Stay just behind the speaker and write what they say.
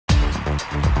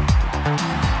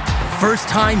first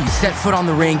time you set foot on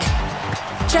the rink,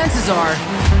 chances are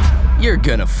you're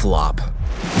gonna flop.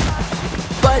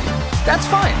 But that's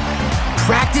fine.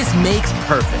 Practice makes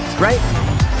perfect, right?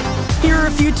 Here are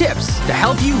a few tips to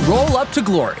help you roll up to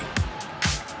glory.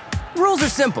 Rules are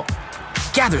simple.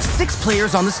 Gather 6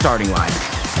 players on the starting line.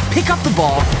 Pick up the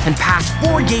ball and pass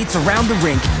 4 gates around the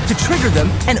rink to trigger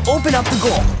them and open up the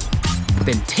goal.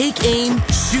 Then take aim,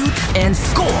 shoot, and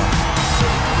score.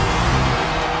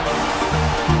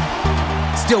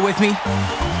 Still with me?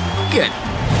 Good,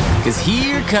 because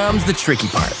here comes the tricky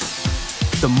part.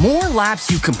 The more laps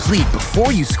you complete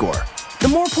before you score, the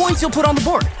more points you'll put on the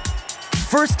board.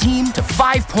 First team to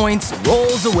 5 points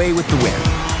rolls away with the win.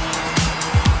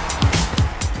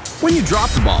 When you drop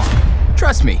the ball,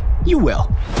 trust me, you will.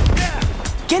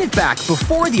 Get it back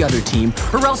before the other team,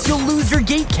 or else you'll lose your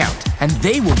gate count, and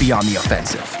they will be on the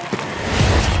offensive.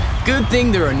 Good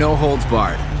thing there are no holds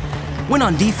barred. When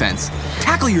on defense,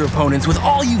 tackle your opponents with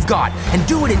all you've got and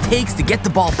do what it takes to get the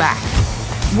ball back.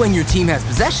 When your team has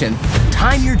possession,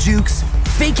 time your jukes,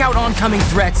 fake out oncoming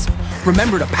threats,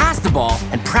 remember to pass the ball,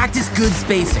 and practice good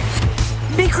spacing.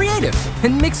 Be creative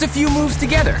and mix a few moves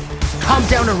together. Pump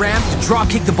down a ramp to draw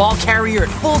kick the ball carrier at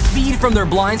full speed from their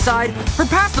blind side, or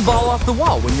pass the ball off the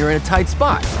wall when you're in a tight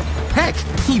spot. Heck,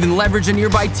 even leverage a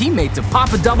nearby teammate to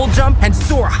pop a double jump and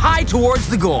soar high towards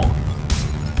the goal.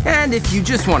 And if you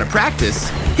just want to practice,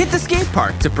 hit the skate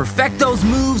park to perfect those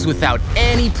moves without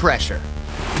any pressure.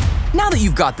 Now that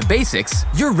you've got the basics,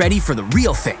 you're ready for the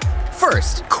real thing.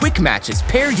 First, quick matches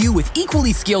pair you with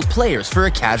equally skilled players for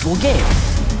a casual game.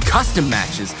 Custom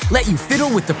matches let you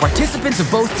fiddle with the participants of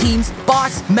both teams,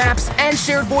 bots, maps, and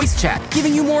shared voice chat,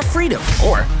 giving you more freedom,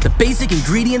 or the basic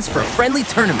ingredients for a friendly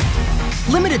tournament.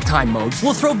 Limited time modes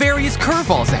will throw various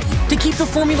curveballs at you to keep the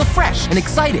formula fresh and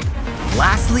exciting.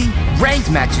 Lastly,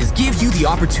 ranked matches give you the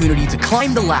opportunity to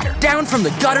climb the ladder, down from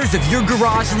the gutters of your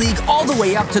garage league all the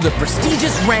way up to the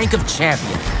prestigious rank of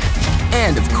champion.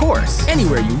 And of course,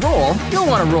 anywhere you roll, you'll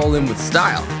want to roll in with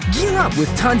style. Gear up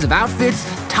with tons of outfits,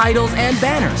 titles, and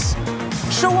banners.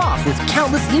 Show off with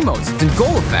countless emotes and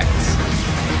goal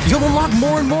effects. You'll unlock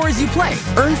more and more as you play,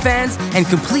 earn fans, and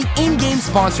complete in-game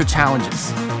sponsor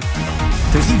challenges.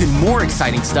 There's even more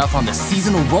exciting stuff on the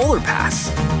seasonal roller pass.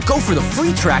 Go for the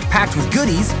free track packed with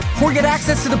goodies, or get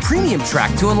access to the premium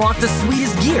track to unlock the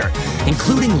sweetest gear,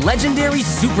 including legendary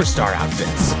superstar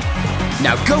outfits.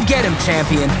 Now go get him,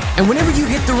 champion, and whenever you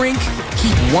hit the rink,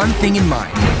 keep one thing in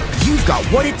mind. You've got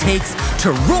what it takes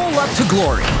to roll up to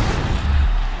glory.